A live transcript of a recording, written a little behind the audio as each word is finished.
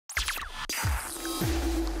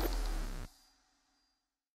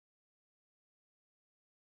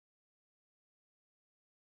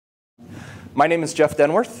My name is Jeff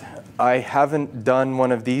Denworth. I haven't done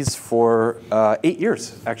one of these for 8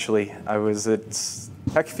 years, actually. I was at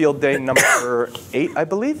Tech Field Day number 8, I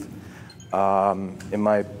believe, in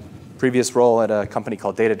my previous role at a company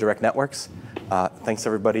called Data Direct Networks. Thanks,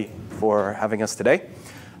 everybody, for having us today.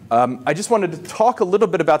 I just wanted to talk a little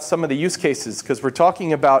bit about some of the use cases, because we're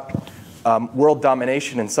talking about world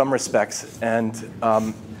domination in some respects, and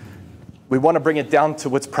we want to bring it down to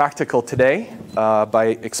what's practical today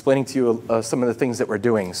by explaining to you some of the things that we're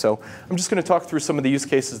doing. So I'm just going to talk through some of the use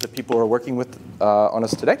cases that people are working with on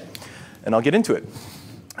us today, and I'll get into it.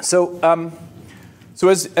 So,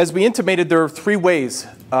 as we intimated, there are 3 ways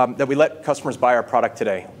that we let customers buy our product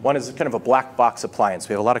today. One is kind of a black box appliance.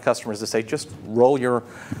 We have a lot of customers that say, just roll your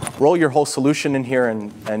whole solution in here,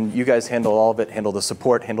 and you guys handle all of it, handle the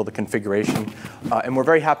support, handle the configuration. And we're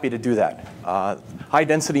very happy to do that. High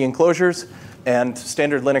density enclosures and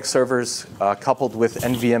standard Linux servers coupled with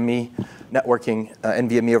NVMe networking,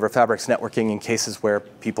 NVMe over Fabrics networking in cases where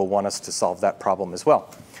people want us to solve that problem as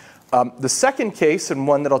well. The second case, and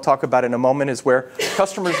one that I'll talk about in a moment, is where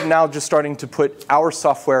customers are now just starting to put our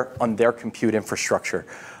software on their compute infrastructure.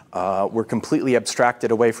 We're completely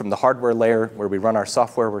abstracted away from the hardware layer where we run our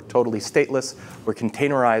software. We're totally stateless. We're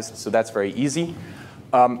containerized, so that's very easy.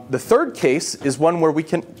 The third case is one where we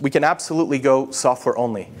can absolutely go software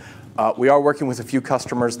only. We are working with a few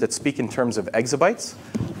customers that speak in terms of exabytes.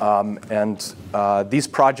 These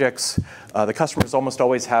projects, the customers almost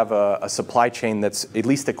always have a supply chain that's at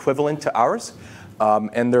least equivalent to ours.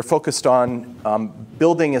 And they're focused on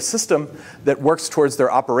building a system that works towards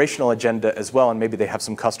their operational agenda as well, and maybe they have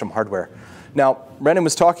some custom hardware. Now, Brennan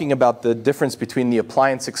was talking about the difference between the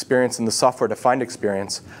appliance experience and the software-defined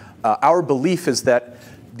experience. Our belief is that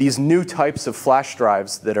these new types of flash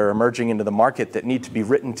drives that are emerging into the market that need to be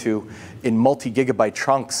written to in multi-gigabyte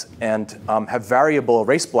chunks and have variable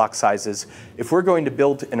erase block sizes, if we're going to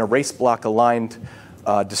build an erase block aligned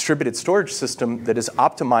distributed storage system that is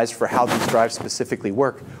optimized for how these drives specifically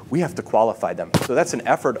work, we have to qualify them. So that's an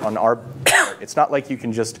effort on our part. It's not like you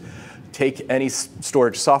can just take any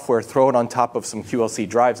storage software, throw it on top of some QLC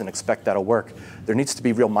drives and expect that'll work. There needs to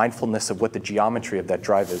be real mindfulness of what the geometry of that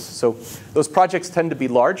drive is. So those projects tend to be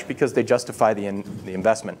large because they justify the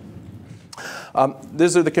investment.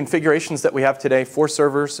 These are the configurations that we have today: 4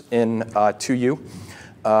 servers in 2U,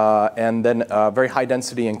 and then very high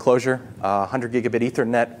density enclosure, 100 gigabit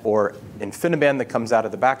Ethernet or InfiniBand that comes out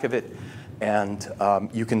of the back of it, and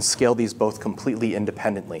you can scale these both completely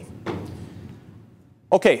independently.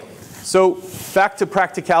 Okay. So back to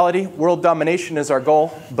practicality. World domination is our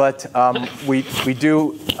goal, but we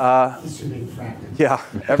do. Yeah,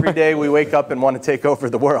 every day we wake up and want to take over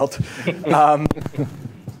the world.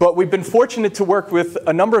 But we've been fortunate to work with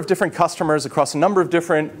a number of different customers across a number of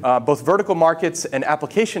different both vertical markets and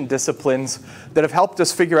application disciplines that have helped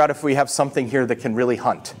us figure out if we have something here that can really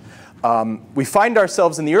hunt. We find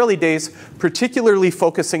ourselves in the early days particularly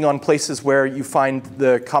focusing on places where you find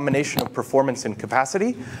the combination of performance and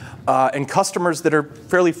capacity, and customers that are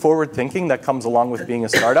fairly forward-thinking. That comes along with being a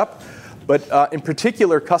startup. But in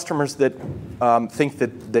particular, customers that think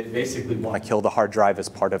that they basically want to kill the hard drive as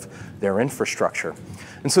part of their infrastructure.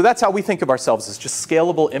 And so that's how we think of ourselves, as just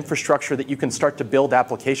scalable infrastructure that you can start to build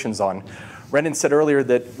applications on. Brendan said earlier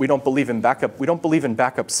that we don't believe in backup. We don't believe in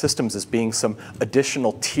backup systems as being some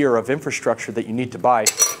additional tier of infrastructure that you need to buy.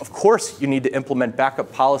 Of course, you need to implement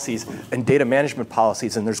backup policies and data management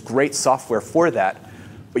policies, and there's great software for that.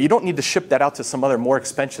 But you don't need to ship that out to some other more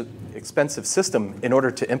expensive system in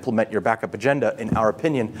order to implement your backup agenda, in our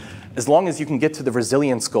opinion, as long as you can get to the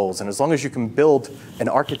resilience goals and as long as you can build an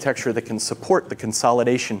architecture that can support the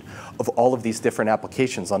consolidation of all of these different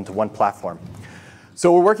applications onto one platform.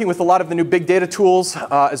 So we're working with a lot of the new big data tools,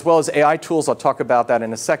 as well as AI tools. I'll talk about that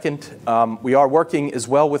in a second. We are working as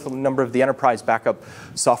well with a number of the enterprise backup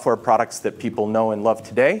software products that people know and love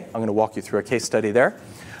today. I'm going to walk you through a case study there.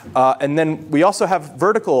 And then we also have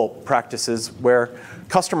vertical practices where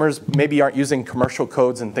customers maybe aren't using commercial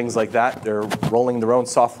codes and things like that. They're rolling their own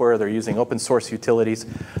software. They're using open source utilities.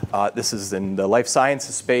 This is in the life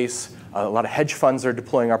sciences space. A lot of hedge funds are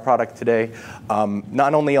deploying our product today,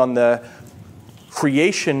 not only on the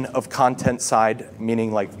creation of content side,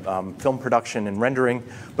 meaning like film production and rendering,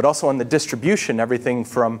 but also on the distribution, everything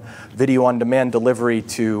from video on demand delivery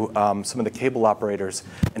to some of the cable operators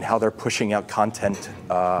and how they're pushing out content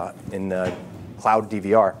in the cloud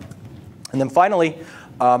DVR. And then finally,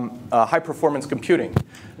 high performance computing.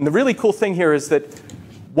 And the really cool thing here is that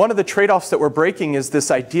one of the trade-offs that we're breaking is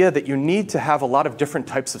this idea that you need to have a lot of different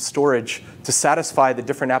types of storage to satisfy the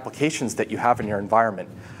different applications that you have in your environment.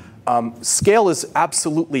 Scale is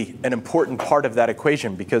absolutely an important part of that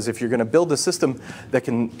equation, because if you're going to build a system that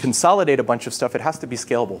can consolidate a bunch of stuff, it has to be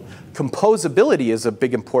scalable. Composability is a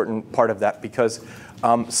big important part of that, because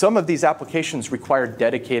some of these applications require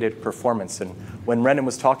dedicated performance. And when Renan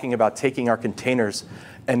was talking about taking our containers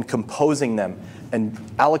and composing them and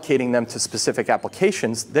allocating them to specific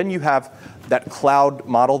applications, then you have that cloud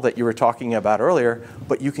model that you were talking about earlier,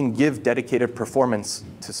 but you can give dedicated performance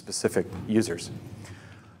to specific users.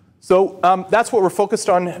 So that's what we're focused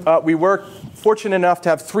on. We were fortunate enough to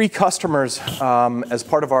have 3 customers as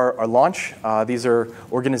part of our launch. These are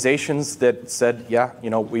organizations that said, yeah,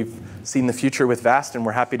 we've seen the future with VAST, and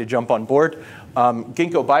we're happy to jump on board.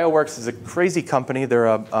 Ginkgo Bioworks is a crazy company. They're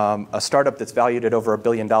a startup that's valued at over $1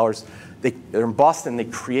 billion. They're in Boston. They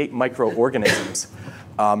create microorganisms.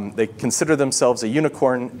 They consider themselves a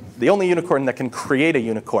unicorn, the only unicorn that can create a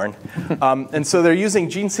unicorn. And so they're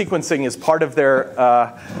using gene sequencing as part of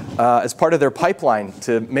their pipeline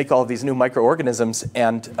to make all of these new microorganisms,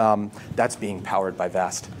 and that's being powered by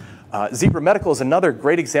VAST. Zebra Medical is another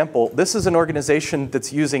great example. This is an organization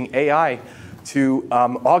that's using AI to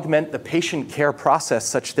augment the patient care process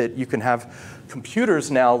such that you can have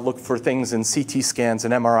computers now look for things in CT scans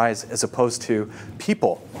and MRIs as opposed to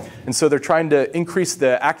people. And so they're trying to increase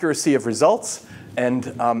the accuracy of results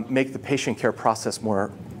and make the patient care process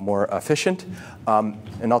more efficient.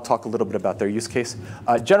 And I'll talk a little bit about their use case.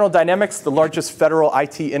 General Dynamics, the largest federal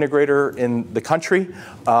IT integrator in the country,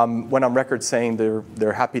 went on record saying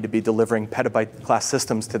they're happy to be delivering petabyte-class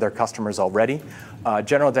systems to their customers already.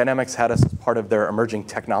 General Dynamics had us as part of their emerging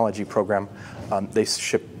technology program. They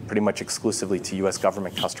ship pretty much exclusively to US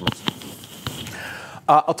government customers.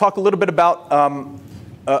 I'll talk a little bit about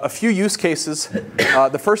a few use cases,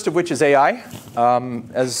 the first of which is AI.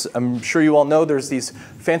 As I'm sure you all know, there's these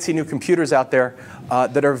fancy new computers out there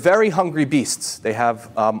that are very hungry beasts. They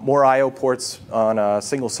have more I/O ports on a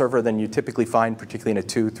single server than you typically find, particularly in a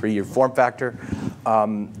 2-3-year form factor.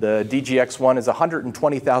 The DGX1 is a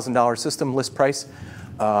 $120,000 system list price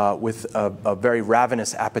with a very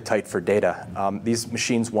ravenous appetite for data. These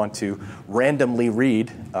machines want to randomly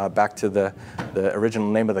read, back to the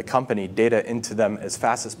original name of the company, data into them as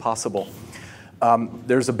fast as possible.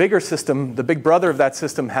 There's a bigger system. The big brother of that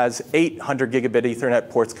system has 800 gigabit Ethernet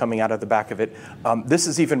ports coming out of the back of it. This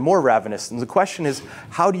is even more ravenous. And the question is,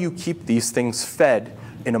 how do you keep these things fed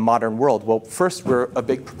in a modern world? Well, first, we're a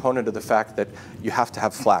big proponent of the fact that you have to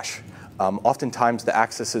have flash. Oftentimes, the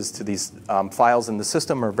accesses to these files in the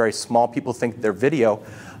system are very small. People think they're video.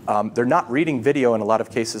 They're not reading video in a lot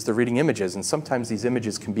of cases. They're reading images, and sometimes these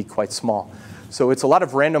images can be quite small. So it's a lot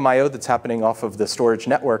of random I/O that's happening off of the storage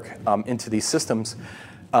network into these systems.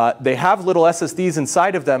 They have little SSDs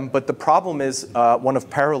inside of them, but the problem is one of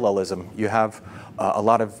parallelism. You have a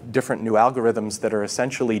lot of different new algorithms that are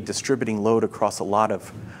essentially distributing load across a lot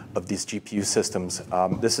of these GPU systems.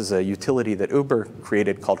 This is a utility that Uber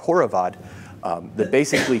created called Horovod that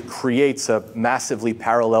basically creates a massively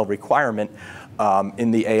parallel requirement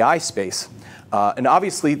in the AI space. And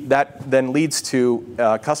obviously, that then leads to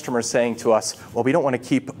customers saying to us, well, we don't want to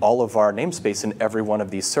keep all of our namespace in every one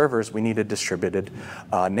of these servers. We need a distributed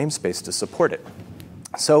namespace to support it.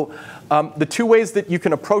 So the 2 ways that you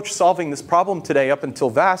can approach solving this problem today up until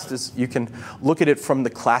VAST is you can look at it from the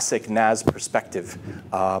classic NAS perspective.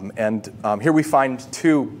 Here we find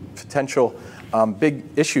 2 potential big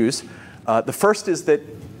issues. The first is that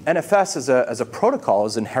NFS as a protocol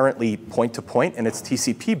is inherently point-to-point, and it's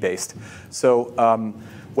TCP-based. So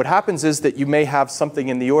what happens is that you may have something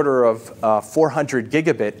in the order of 400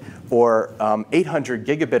 gigabit or 800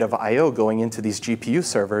 gigabit of I/O going into these GPU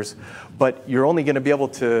servers, but you're only going to be able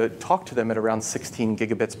to talk to them at around 16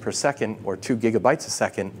 gigabits per second or 2 gigabytes a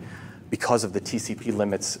second because of the TCP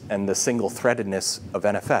limits and the single-threadedness of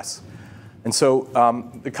NFS. And so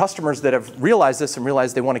the customers that have realized this and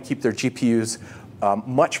realized they want to keep their GPUs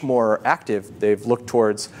much more active, they've looked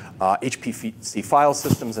towards HPC file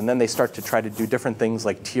systems, and then they start to try to do different things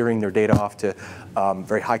like tiering their data off to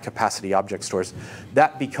very high capacity object stores.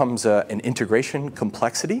 That becomes an integration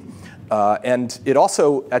complexity. And it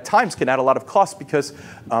also, at times, can add a lot of cost because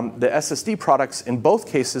the SSD products, in both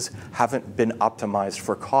cases, haven't been optimized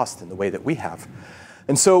for cost in the way that we have.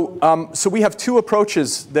 And so, so we have 2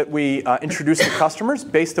 approaches that we introduce to customers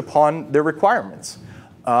based upon their requirements.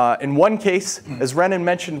 In one case, as Renan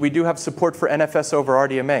mentioned, we do have support for NFS over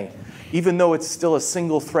RDMA. Even though it's still a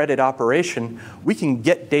single-threaded operation, we can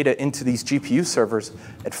get data into these GPU servers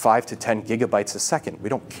at 5 to 10 gigabytes a second. We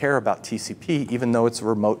don't care about TCP, even though it's a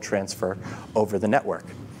remote transfer over the network.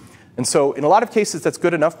 And so in a lot of cases, that's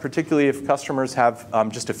good enough, particularly if customers have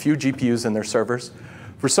just a few GPUs in their servers.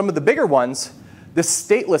 For some of the bigger ones, This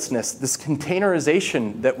statelessness, this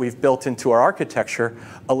containerization that we've built into our architecture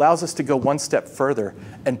allows us to go one step further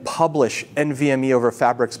and publish NVMe over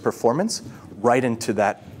Fabric's performance right into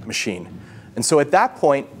that machine. And so at that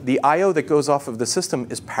point, the I/O that goes off of the system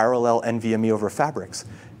is parallel NVMe over Fabrics.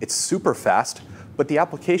 It's super fast, but the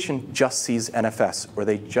application just sees NFS, or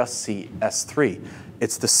they just see S3.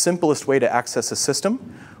 It's the simplest way to access a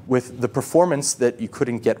system with the performance that you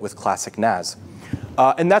couldn't get with classic NAS.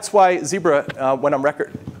 And that's why Zebra went on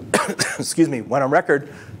record, excuse me, went on record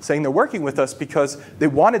saying they're working with us because they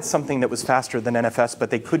wanted something that was faster than NFS, but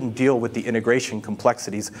they couldn't deal with the integration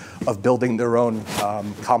complexities of building their own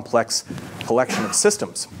complex collection of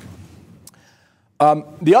systems.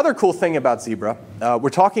 The other cool thing about Zebra, we're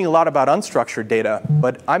talking a lot about unstructured data,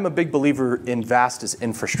 but I'm a big believer in vast as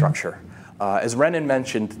infrastructure. As Renan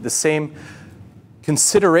mentioned, the same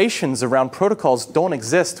considerations around protocols don't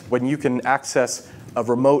exist when you can access a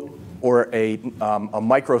remote or a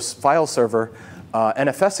micro file server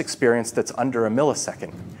NFS experience that's under a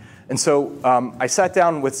millisecond. And so I sat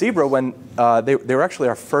down with Zebra when they were actually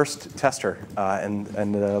our first tester,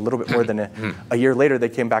 and a little bit more than a year later, they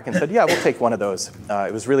came back and said, yeah, we'll take one of those.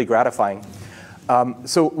 It was really gratifying.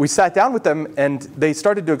 So we sat down with them, and they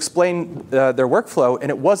started to explain their workflow, and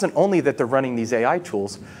it wasn't only that they're running these AI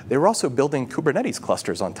tools, they were also building Kubernetes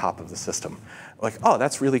clusters on top of the system. Like, oh,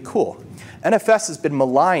 that's really cool. NFS has been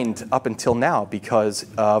maligned up until now because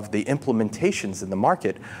of the implementations in the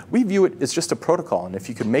market. We view it as just a protocol, and if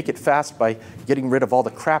you can make it fast by getting rid of all the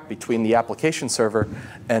crap between the application server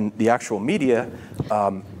and the actual media,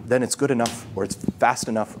 then it's good enough, or it's fast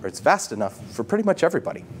enough, or it's fast enough for pretty much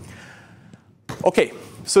everybody. Okay,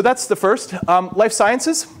 so that's the first. Life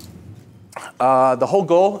sciences. The whole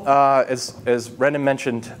goal, as Renan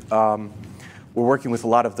mentioned, we're working with a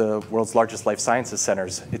lot of the world's largest life sciences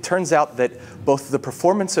centers. It turns out that both the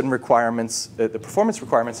performance and requirements, the performance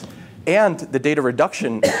requirements, and the data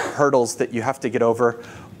reduction hurdles that you have to get over,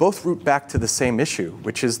 both root back to the same issue,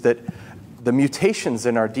 which is that the mutations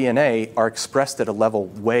in our DNA are expressed at a level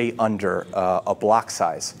way under a block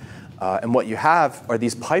size. And what you have are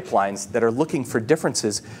these pipelines that are looking for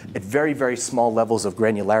differences at very, very small levels of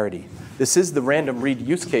granularity. This is the random read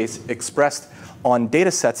use case expressed on data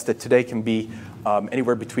sets that today can be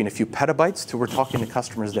anywhere between a few petabytes to we're talking to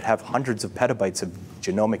customers that have hundreds of petabytes of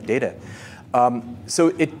genomic data. So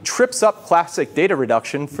it trips up classic data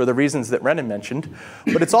reduction for the reasons that Renan mentioned,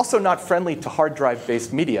 but it's also not friendly to hard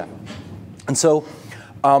drive-based media. And so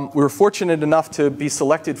we were fortunate enough to be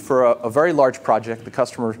selected for a very large project. The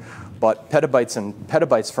customer bought petabytes and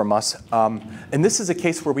petabytes from us. And this is a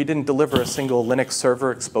case where we didn't deliver a single Linux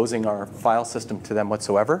server exposing our file system to them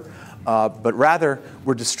whatsoever, but rather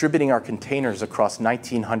we're distributing our containers across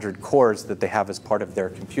 1,900 cores that they have as part of their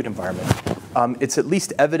compute environment. It's at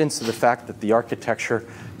least evidence of the fact that the architecture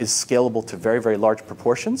is scalable to very, very large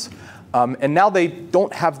proportions. And now they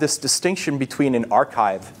don't have this distinction between an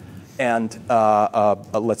archive and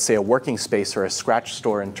let's say a working space or a scratch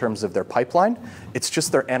store in terms of their pipeline. It's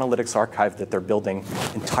just their analytics archive that they're building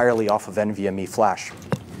entirely off of NVMe flash.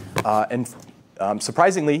 And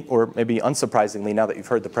surprisingly, or maybe unsurprisingly, now that you've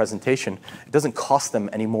heard the presentation, it doesn't cost them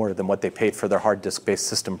any more than what they paid for their hard disk-based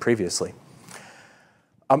system previously.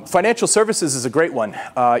 Financial services is a great one.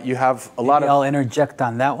 You have a lot of... I'll interject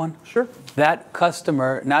on that one. Sure. That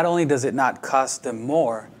customer, not only does it not cost them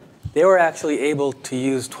more, they were actually able to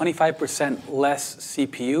use 25% less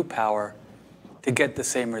CPU power to get the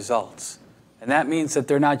same results. And that means that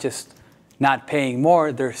they're not just not paying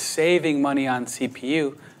more, they're saving money on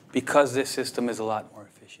CPU because this system is a lot more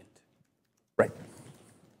efficient. Right.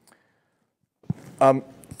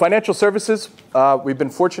 Financial services, we've been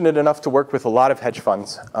fortunate enough to work with a lot of hedge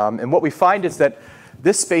funds. And what we find is that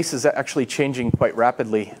this space is actually changing quite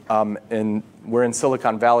rapidly. And we're in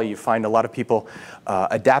Silicon Valley. You find a lot of people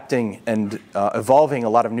adapting and evolving a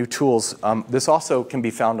lot of new tools. This also can be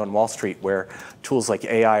found on Wall Street, where tools like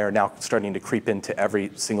AI are now starting to creep into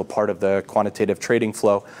every single part of the quantitative trading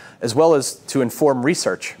flow, as well as to inform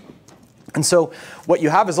research. And so what you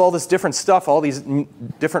have is all this different stuff, all these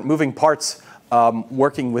different moving parts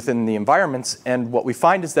working within the environments. And what we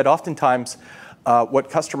find is that oftentimes what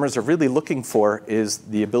customers are really looking for is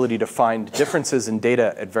the ability to find differences in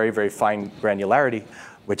data at very, very fine granularity,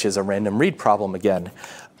 which is a random read problem again.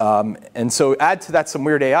 And so add to that some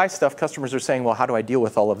weird AI stuff. Customers are saying, well, how do I deal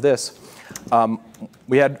with all of this?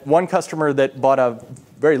 We had one customer that bought a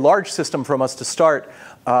very large system from us to start,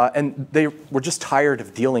 and they were just tired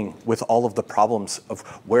of dealing with all of the problems of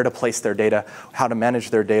where to place their data, how to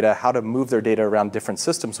manage their data, how to move their data around different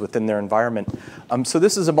systems within their environment. So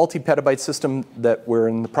this is a multi-petabyte system that we're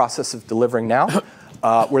in the process of delivering now.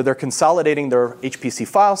 where they're consolidating their HPC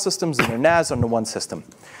file systems and their NAS onto one system.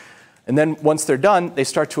 And then once they're done, they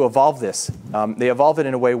start to evolve this. They evolve it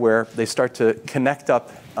in a way where they start to connect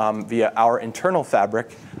up via our internal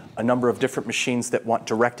fabric a number of different machines that want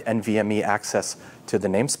direct NVMe access to the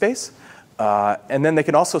namespace. And then they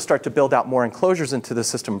can also start to build out more enclosures into the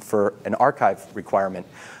system for an archive requirement.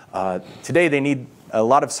 Today, they need a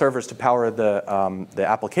lot of servers to power the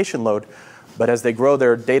application load. But as they grow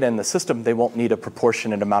their data in the system, they won't need a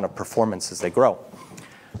proportionate amount of performance as they grow.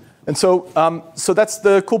 And so that's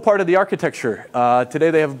the cool part of the architecture.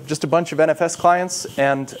 Today, they have just a bunch of NFS clients,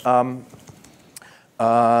 and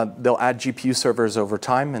they'll add GPU servers over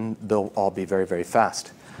time, and they'll all be very, very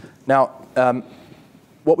fast. Now,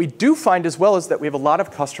 what we do find as well is that we have a lot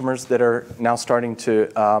of customers that are now starting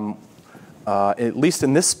to, at least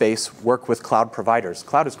in this space, work with cloud providers.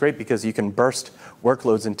 Cloud is great because you can burst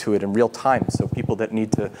workloads into it in real time. So people that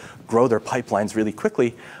need to grow their pipelines really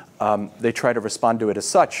quickly, they try to respond to it as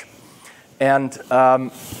such. And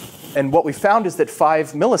what we found is that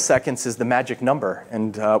 5 milliseconds is the magic number.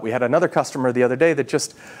 And we had another customer the other day that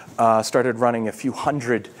just started running a few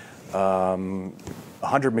hundred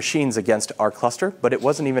 100 machines against our cluster, but it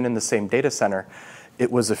wasn't even in the same data center.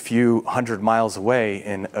 It was a few hundred miles away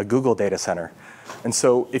in a Google data center. And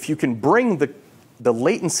so if you can bring the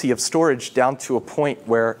latency of storage down to a point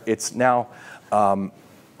where it's now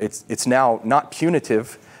not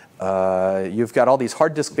punitive, you've got all these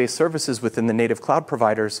hard disk-based services within the native cloud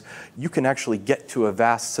providers, you can actually get to a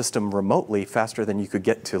vast system remotely faster than you could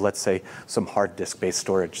get to, let's say, some hard disk-based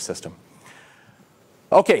storage system.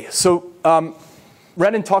 Okay, so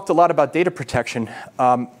Renan talked a lot about data protection.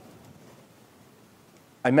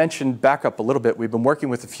 I mentioned backup a little bit. We've been working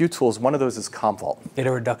with a few tools. One of those is Commvault.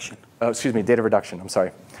 Data reduction. Excuse me, data reduction, I'm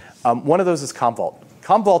sorry. One of those is Commvault.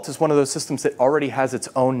 Commvault is one of those systems that already has its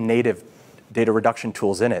own native data reduction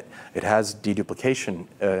tools in it. It has deduplication,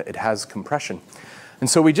 it has compression. And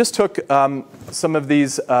so we just took some of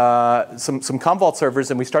these, some Commvault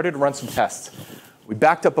servers, and we started to run some tests. We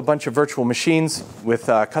backed up a bunch of virtual machines with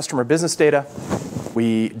customer business data.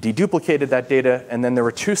 We deduplicated that data, and then there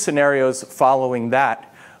were 2 scenarios following that.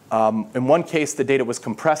 In one case, the data was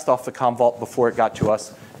compressed off the Commvault before it got to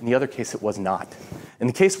us. In the other case, it was not. In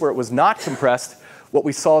the case where it was not compressed, what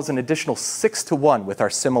we saw is an additional 6-to-1 with our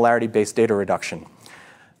similarity-based data reduction.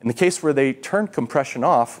 In the case where they turned compression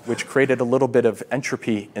off, which created a little bit of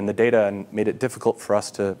entropy in the data and made it difficult for us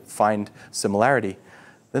to find similarity,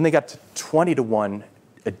 then they got to 20-to-1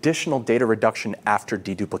 additional data reduction after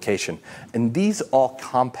deduplication. And these all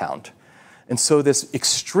compound. And so this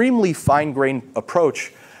extremely fine-grained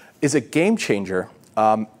approach is a game changer.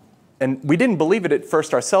 And we didn't believe it at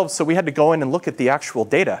first ourselves, so we had to go in and look at the actual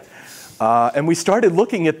data. And we started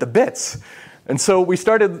looking at the bits. And so we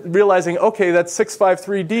started realizing, OK, that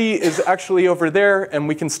 653D is actually over there, and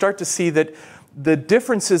we can start to see that the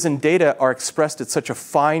differences in data are expressed at such a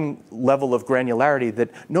fine level of granularity that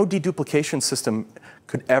no deduplication system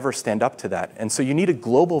could ever stand up to that. And so you need a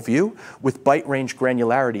global view with byte range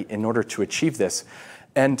granularity in order to achieve this.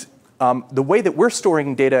 And the way that we're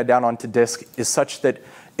storing data down onto disk is such that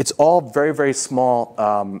it's all very, very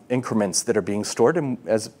small increments that are being stored. And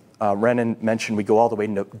as Renan mentioned, we go all the way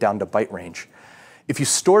down to byte range. If you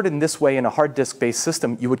stored in this way in a hard disk-based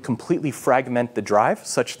system, you would completely fragment the drive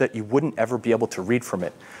such that you wouldn't ever be able to read from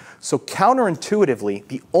it. So counterintuitively,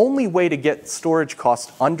 the only way to get storage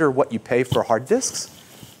costs under what you pay for hard disks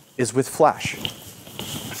is with flash.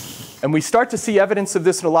 And we start to see evidence of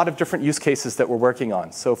this in a lot of different use cases that we're working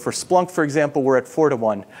on. So for Splunk, for example, we're at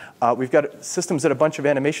 4-to-1. We've got systems at a bunch of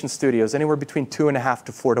animation studios, anywhere between 2.5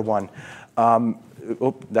 to 4-to-1.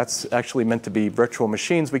 That's actually meant to be virtual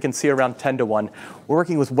machines. We can see around 10-to-1. We're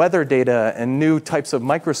working with weather data and new types of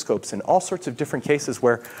microscopes and all sorts of different cases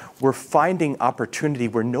where we're finding opportunity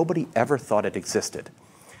where nobody ever thought it existed.